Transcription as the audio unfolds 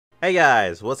Hey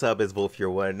guys, what's up? It's Volf,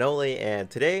 your one and only, and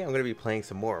today I'm going to be playing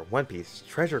some more One Piece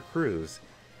Treasure Cruise.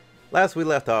 Last we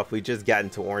left off, we just got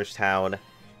into Orange Town,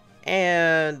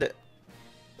 and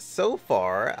so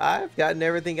far, I've gotten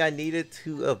everything I needed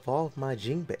to evolve my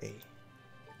Jinbe.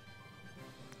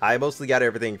 I mostly got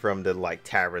everything from the,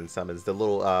 tavern summons, the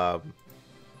little,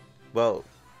 well,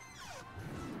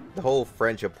 the whole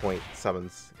friendship point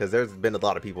summons, because there's been a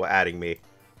lot of people adding me.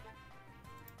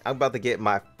 I'm about to get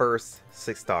my first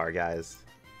 6-star, guys.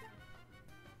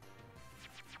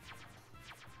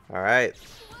 Alright.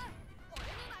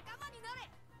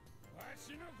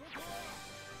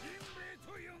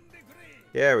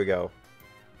 There we go.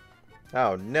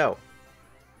 Oh no.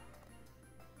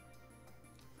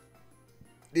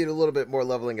 Need a little bit more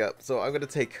leveling up, so I'm going to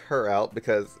take her out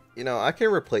because, you know, I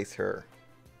can replace her.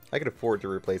 I can afford to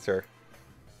replace her.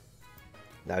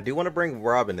 Now, I do want to bring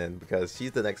Robin in because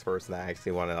she's the next person I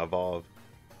actually want to evolve.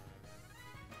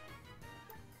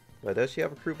 But does she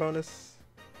have a crew bonus?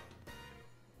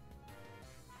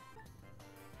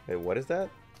 Wait, what is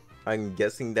that? I'm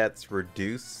guessing that's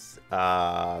reduce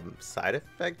side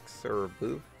effects or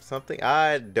move something?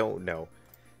 I don't know.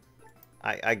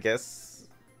 I guess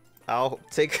I'll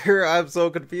take her. I'm so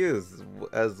confused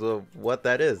as to what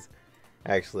that is,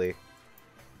 actually.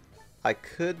 I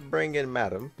could bring in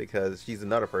Madam, because she's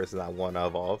another person I want to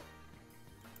evolve.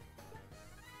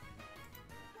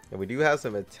 And we do have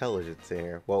some intelligence in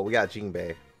here. Well, we got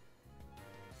Jinbe.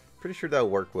 Pretty sure that'll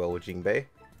work well with Jinbe.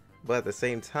 But at the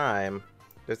same time,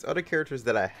 there's other characters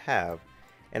that I have.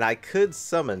 And I could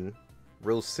summon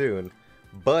real soon.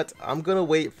 But I'm going to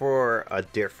wait for a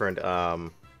different,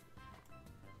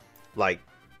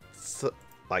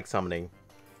 summoning.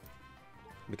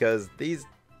 Because these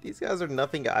guys are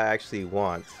nothing I actually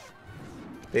want.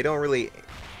 They don't really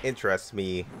interest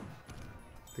me,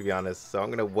 to be honest. So I'm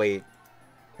going to wait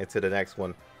into the next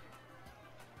one.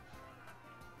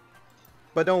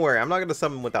 But don't worry, I'm not going to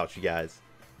summon without you guys.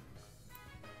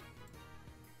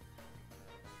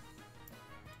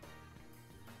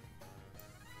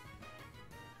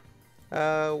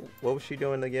 What was she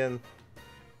doing again?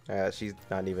 She's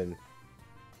not even...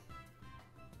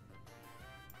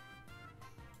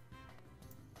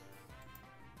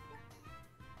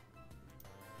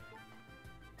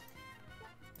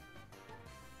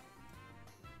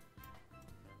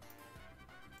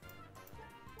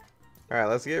 Alright,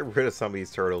 let's get rid of some of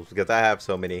these turtles, because I have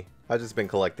so many. I've just been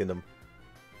collecting them.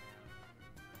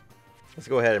 Let's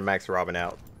go ahead and max Robin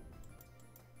out.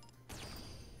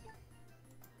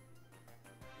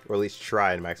 Or at least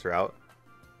try and max her out.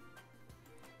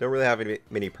 Don't really have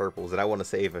many purples, and I want to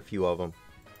save a few of them.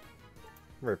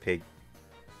 Remember, pig.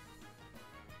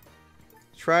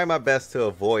 Try my best to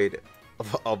avoid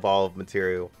evolved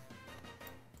material.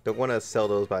 Don't want to sell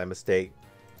those by mistake.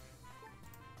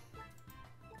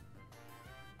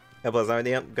 And plus, I'm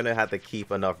going to have to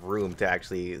keep enough room to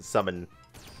actually summon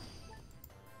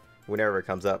whenever it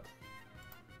comes up.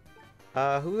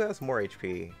 Who has more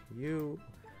HP? You...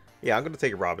 Yeah, I'm going to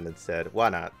take Robin instead. Why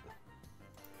not?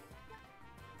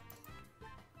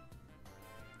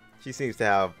 She seems to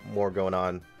have more going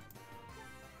on.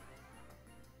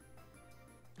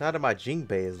 Now that my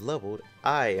Jinbe is leveled,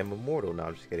 I am immortal. No,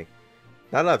 I'm just kidding.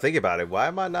 Now that I think about it, why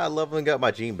am I not leveling up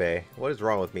my Jinbe? What is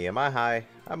wrong with me? Am I high?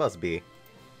 I must be.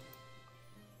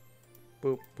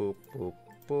 Boop, boop, boop,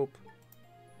 boop.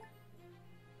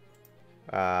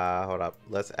 Hold up.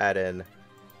 Let's add in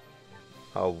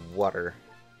water.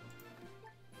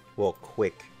 Well,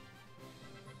 quick.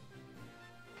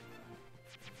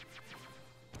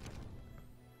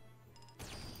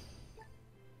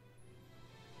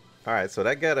 Alright, so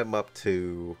that got him up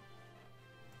to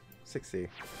 60.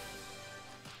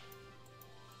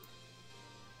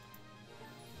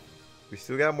 We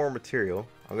still got more material.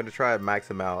 I'm going to try to max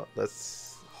him out.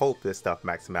 Let's hope this stuff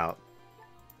max him out.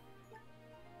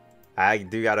 I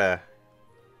do got to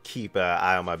keep an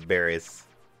eye on my berries.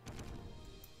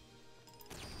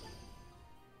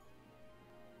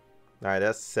 Alright,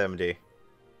 that's 70.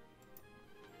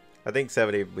 I think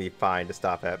 70 would be fine to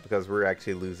stop at, because we're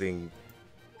actually losing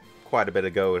quite a bit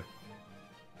of gold.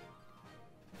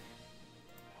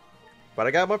 But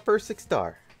I got my first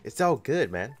 6-star. It's all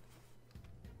good, man.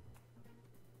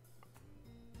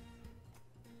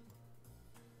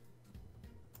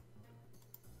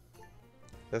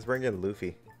 Let's bring in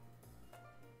Luffy.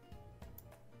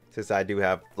 Since I do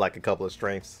have like a couple of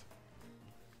strengths.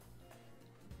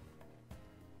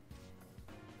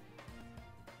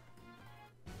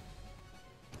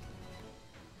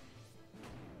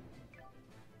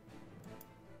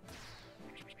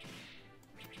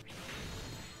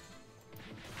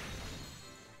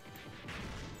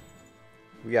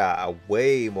 We got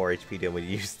way more HP than we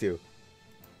used to.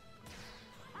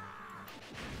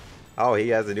 Oh, he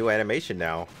has a new animation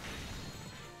now.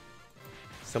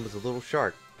 Summons a little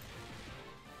shark.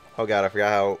 Oh god, I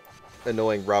forgot how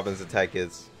annoying Robin's attack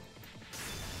is.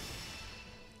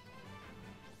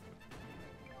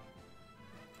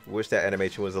 Wish that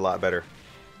animation was a lot better.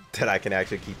 That I can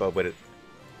actually keep up with it.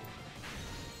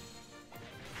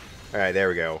 Alright, there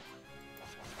we go.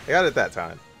 I got it that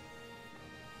time.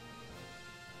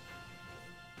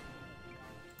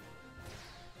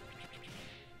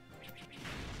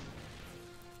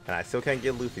 And I still can't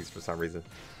get Luffy's for some reason.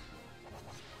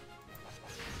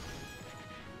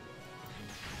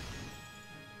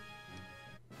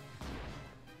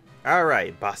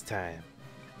 Alright, boss time.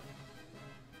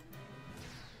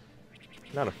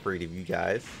 Not afraid of you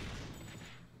guys.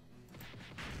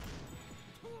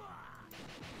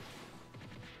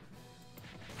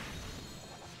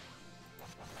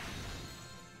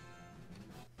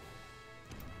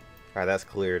 Alright, that's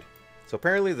cleared. So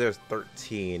apparently there's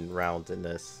 13 rounds in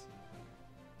this.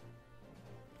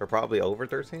 Or probably over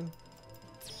 13?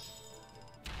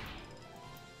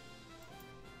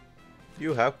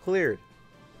 You have cleared.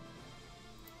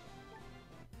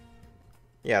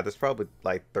 Yeah, there's probably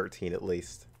like 13 at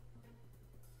least.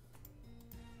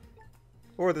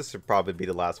 Or this should probably be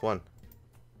the last one.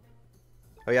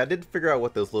 Oh yeah, I did figure out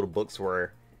what those little books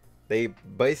were. They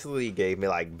basically gave me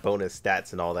like bonus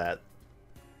stats and all that.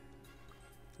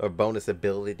 Or bonus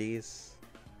abilities.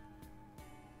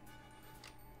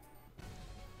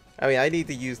 I mean, I need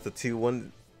to use the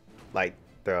 2-1, like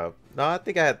the... No, I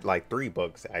think I had like 3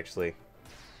 books actually.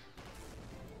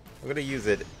 I'm gonna use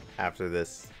it after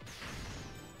this.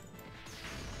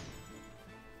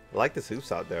 I like this hoop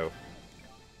shot though.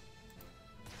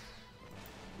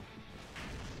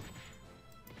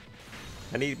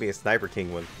 I need me a Sniper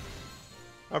King one.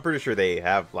 I'm pretty sure they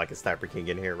have like a Sniper King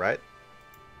in here, right?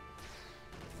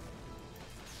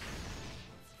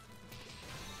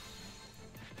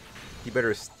 You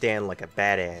better stand like a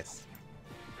badass.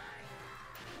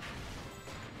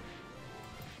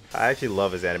 I actually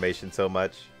love his animation so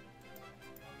much.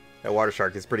 That water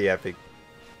shark is pretty epic.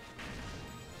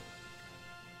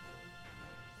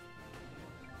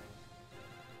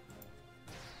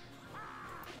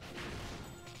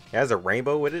 It has a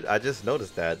rainbow with it? I just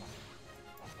noticed that.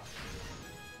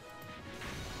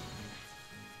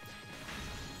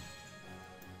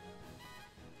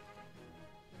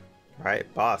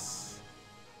 Alright, boss.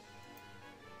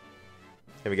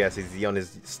 Let me guess, is he on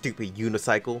his stupid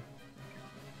unicycle?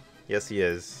 Yes, he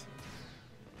is.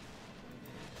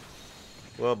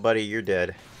 Well, buddy, you're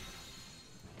dead.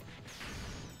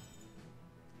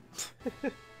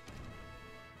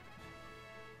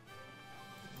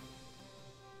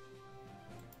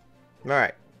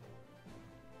 Alright.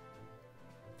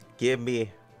 Give me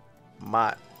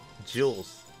my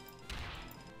jewels.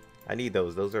 I need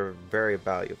those. Those are very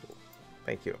valuable.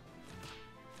 Thank you.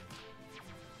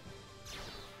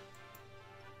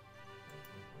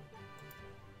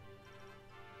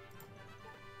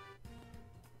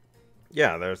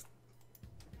 Yeah, there's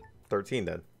 13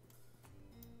 then.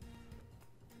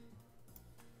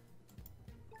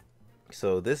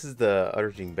 So this is the other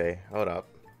Jinbe. Hold up.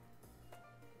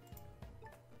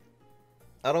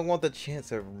 I don't want the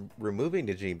chance of removing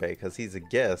the Jinbe because he's a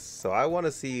guest, so I want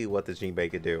to see what the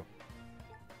Jinbe could do.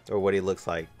 Or what he looks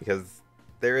like, because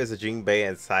there is a Jinbe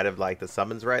inside of like the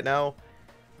summons right now.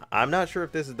 I'm not sure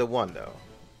if this is the one though.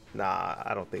 Nah,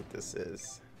 I don't think this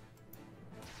is.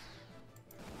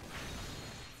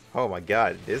 Oh my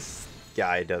god, this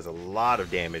guy does a lot of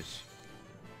damage.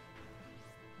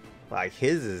 Like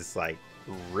his is like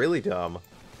really dumb.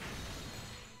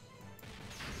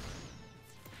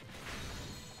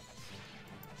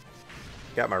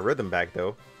 Got my rhythm back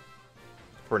though.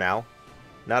 For now.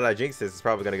 Now that I jinxed this, it's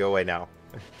probably gonna go away now.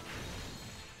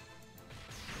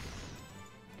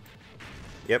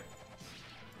 Yep.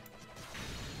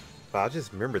 Wow, I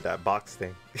just remembered that box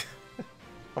thing.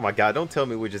 Oh my god, don't tell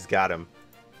me we just got him.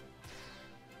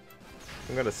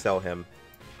 I'm gonna sell him.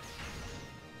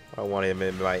 I don't want him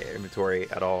in my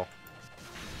inventory at all.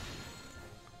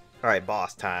 Alright,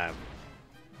 boss time.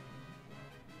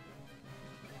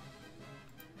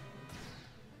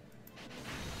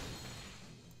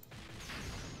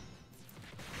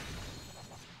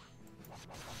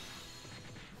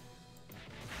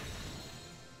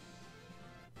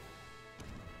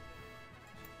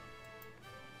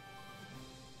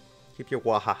 Keep your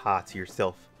wahaha to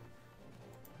yourself.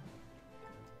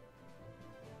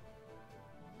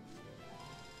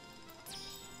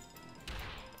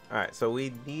 Alright, so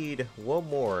we need one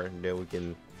more and then we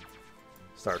can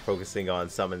start focusing on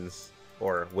summons.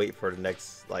 or wait for the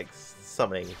next, like,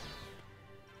 summoning.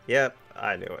 Yep,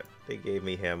 I knew it. They gave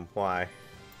me him. Why?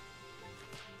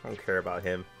 I don't care about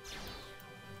him.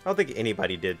 I don't think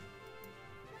anybody did.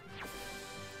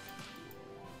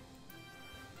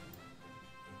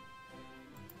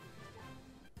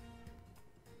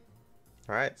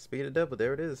 Alright, speed it up, but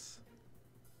there it is.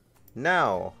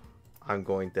 Now, I'm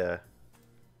going to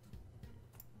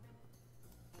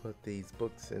put these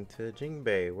books into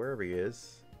Jinbe, wherever he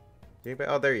is. Jinbe?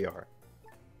 Oh, there you are.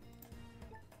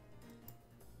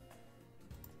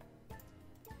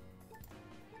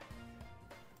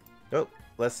 Oh,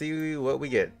 let's see what we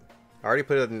get. I already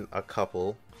put in a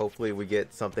couple. Hopefully we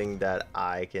get something that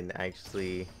I can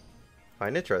actually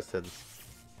find interested.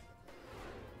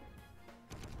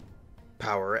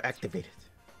 Power activated.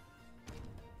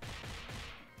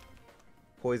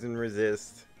 Poison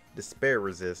resist. Despair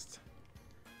resist.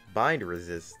 Bind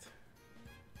resist.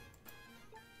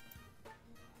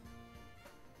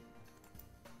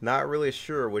 Not really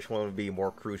sure which one would be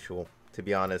more crucial, to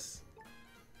be honest.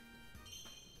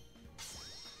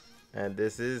 And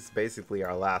this is basically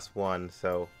our last one,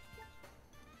 so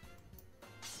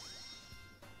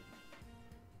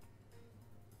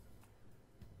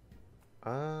I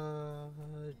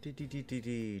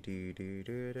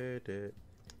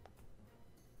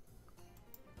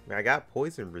mean, I got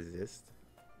poison resist.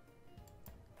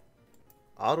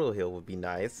 Auto heal would be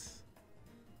nice.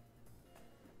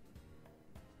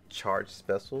 Charge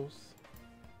specials.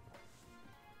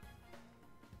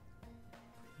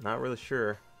 Not really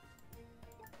sure.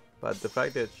 But the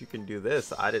fact that you can do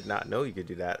this, I did not know you could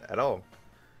do that at all.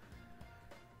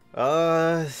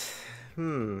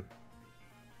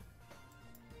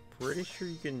 Pretty sure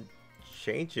you can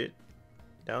change it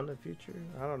down the future.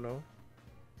 I don't know.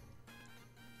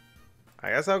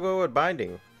 I guess I'll go with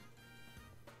binding.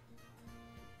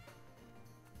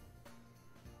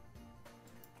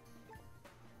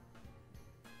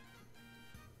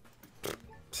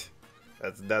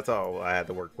 That's all I had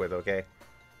to work with, okay?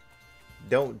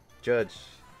 Don't judge.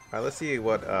 Alright, let's see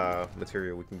what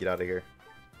material we can get out of here.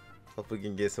 Hopefully we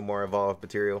can get some more evolved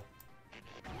material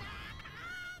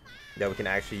that we can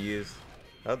actually use.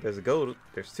 Oh, there's a goat.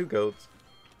 There's two goats.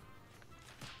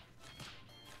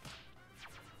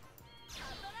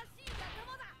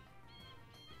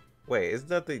 Wait, isn't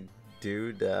that the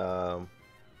dude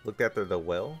looked after the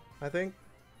well, I think?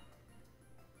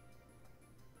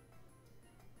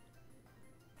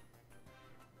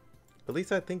 At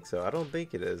least I think so. I don't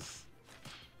think it is.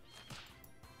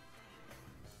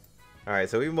 Alright,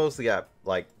 so we mostly got,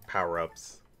 like,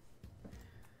 power-ups.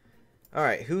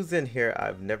 Alright, who's in here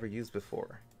I've never used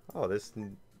before? Oh, this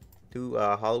new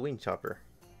Halloween chopper.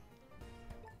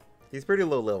 He's pretty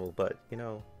low level, but, you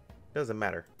know, doesn't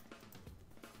matter.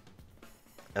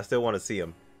 I still want to see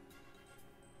him.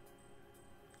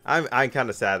 I'm kind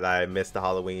of sad that I missed the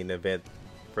Halloween event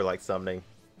for, like, summoning.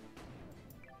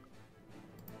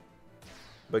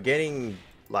 But getting,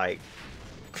 like,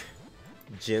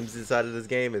 gems inside of this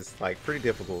game is, like, pretty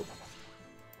difficult.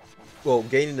 Well,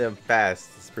 gaining them fast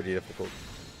is pretty difficult.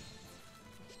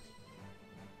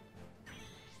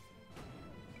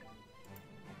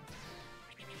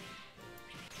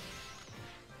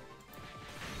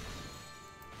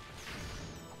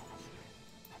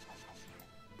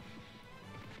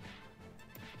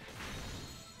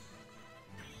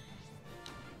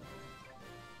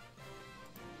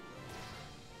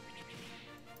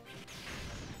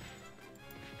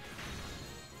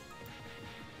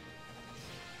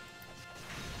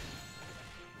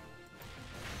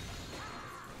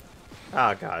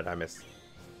 Oh god, I missed.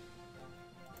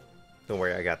 Don't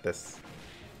worry, I got this.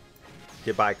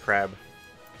 Goodbye, crab.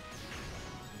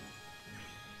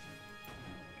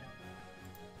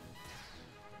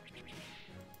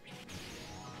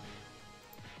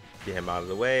 Get him out of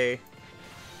the way.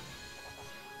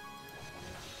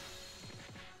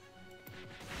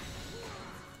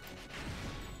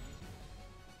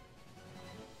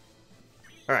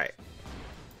 Alright.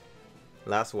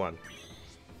 Last one.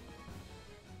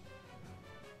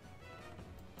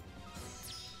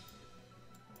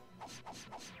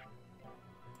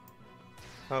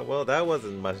 Oh, well, that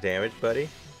wasn't much damage, buddy.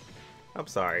 I'm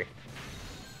sorry.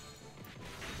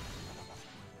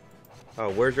 Oh,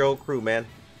 where's your whole crew, man?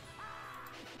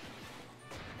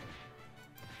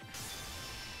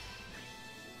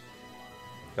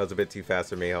 That was a bit too fast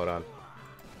for me. Hold on.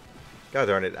 God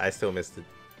darn it, I still missed it.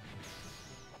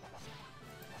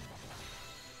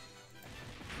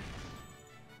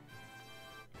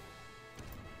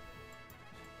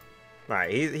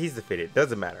 Alright, he's defeated.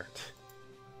 Doesn't matter.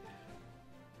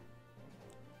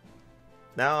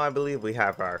 Now I believe we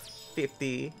have our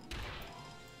 50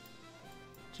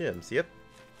 gems. Yep.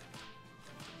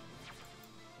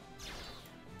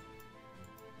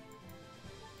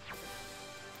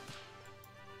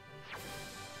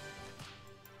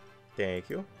 Thank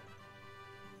you.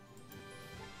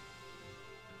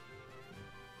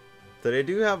 So they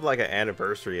do have like an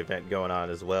anniversary event going on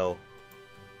as well.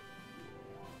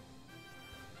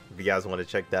 If you guys want to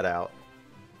check that out.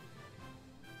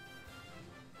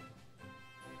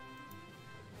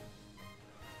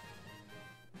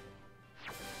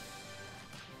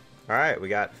 Alright, we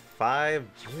got 5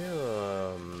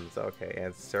 gems. Okay,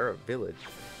 and Syrup Village.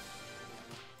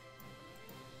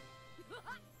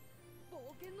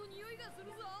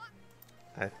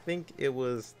 I think it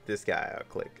was this guy I'll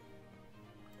click.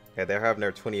 Yeah, they're having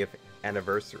their 20th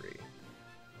anniversary.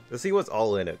 Let's see what's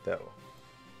all in it though.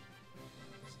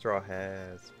 Straw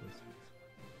hats.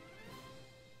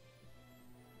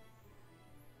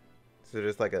 So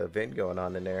there's like an event going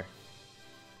on in there.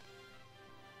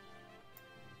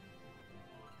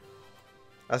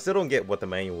 I still don't get what the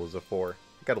manuals are for.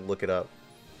 I gotta look it up.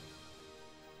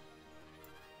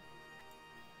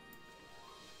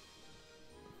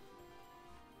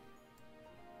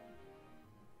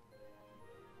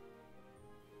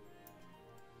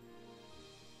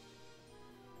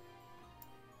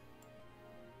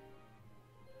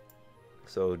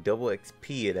 So double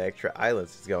XP and extra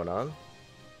islands is going on.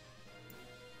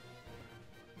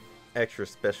 Extra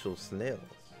special snails.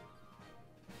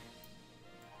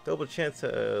 Double chance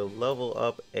to level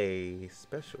up a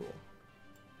special.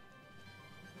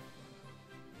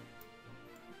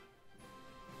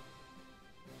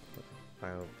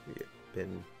 Final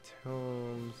Ben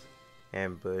Tomes.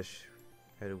 Ambush.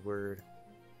 Edward.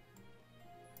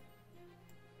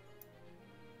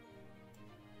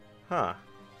 Huh.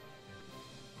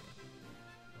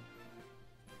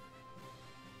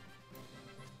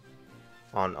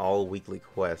 On all weekly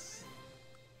quests.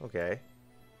 Okay.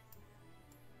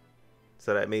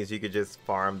 So that means you could just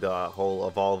farm the whole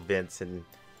evolve events and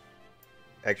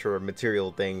extra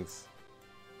material things.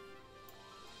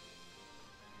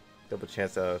 Double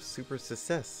chance of super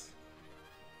success.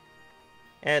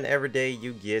 And every day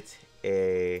you get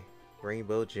a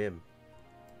rainbow gem.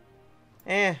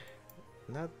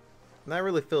 Not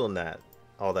really feeling that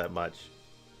all that much.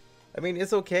 I mean,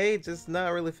 it's okay, just not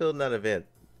really feeling that event.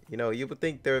 You know, you would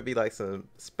think there would be like some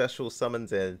special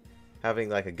summons and having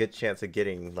like a good chance of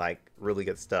getting like really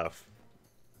good stuff.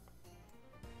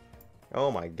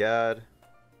 Oh my god.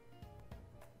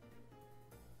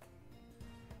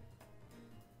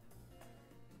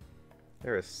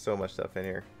 There is so much stuff in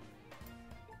here.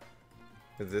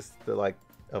 Is this the like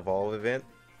evolve event?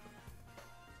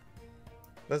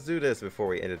 Let's do this before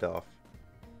we end it off.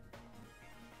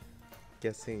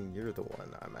 Guessing you're the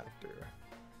one I'm after.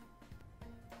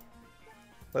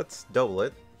 Let's double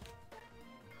it.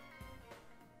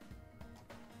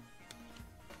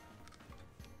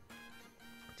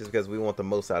 Just because we want the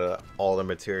most out of all the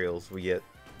materials we get.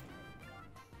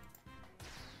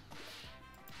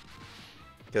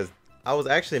 Because I was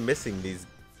actually missing these.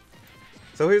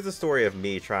 So here's the story of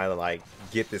me trying to like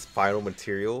get this final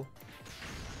material.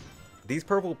 These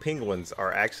purple penguins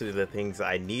are actually the things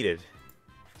I needed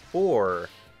for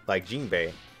like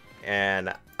Jinbe,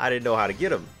 and I didn't know how to get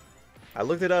them. I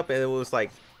looked it up and it was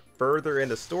like further in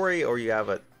the story, or you have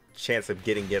a chance of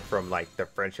getting it from like the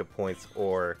friendship points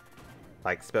or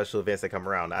like special events that come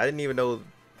around. I didn't even know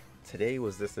today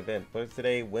was this event. What is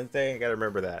today? Wednesday? I gotta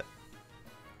remember that.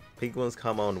 Penguins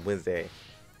come on Wednesday.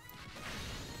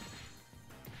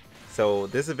 So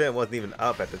this event wasn't even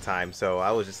up at the time, so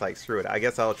I was just like, screw it. I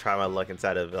guess I'll try my luck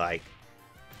inside of like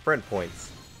friend points.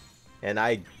 And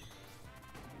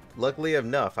luckily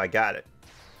enough, I got it.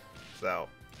 So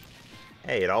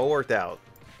hey, it all worked out.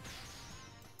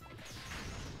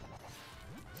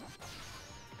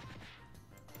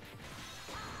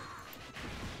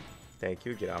 Thank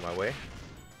you, get out of my way.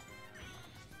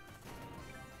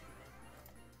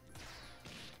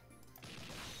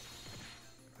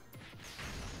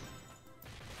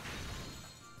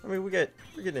 I mean, we're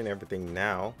getting everything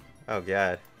now. Oh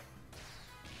god.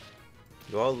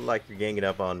 You all look like you're ganging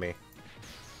up on me,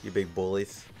 you big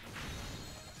bullies.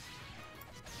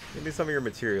 Give me some of your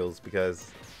materials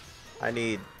because I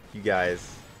need you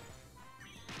guys.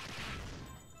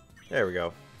 There we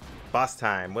go. Boss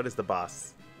time. What is the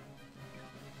boss?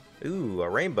 Ooh, a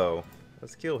rainbow.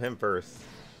 Let's kill him first.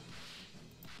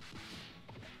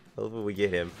 Hopefully we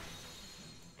get him.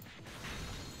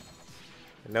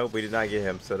 Nope, we did not get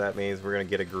him, so that means we're gonna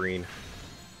get a green.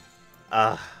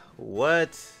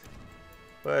 What?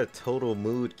 What a total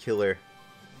mood killer.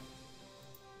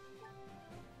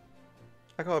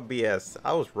 I call it BS.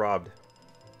 I was robbed.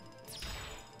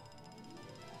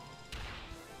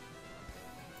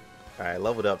 Alright,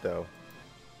 leveled up though.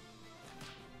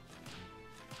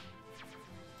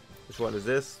 Which one is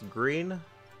this? Green?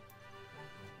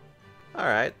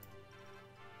 Alright.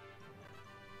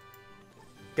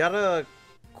 Got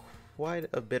quite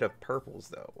a bit of purples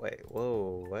though. Wait,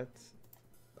 whoa, what?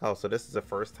 Oh, so this is the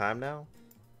first time now?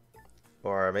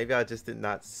 Or maybe I just did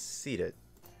not see it.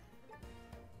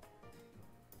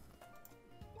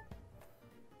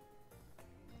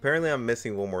 Apparently I'm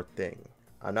missing one more thing.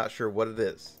 I'm not sure what it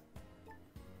is.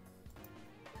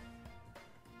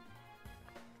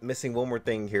 Missing one more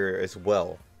thing here as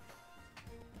well.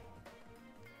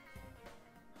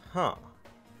 Huh.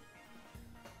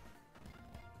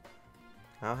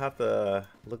 I'll have to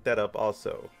look that up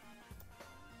also.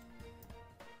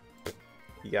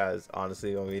 You guys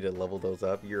honestly want me to level those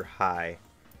up? You're high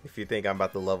if you think I'm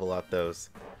about to level up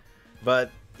those. But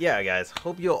yeah, guys,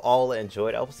 hope you all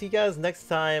enjoyed. I will see you guys next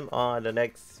time on the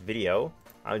next video.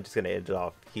 I'm just gonna end it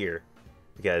off here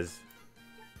because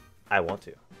I want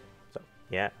to. So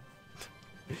yeah.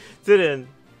 Till then,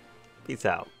 peace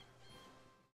out.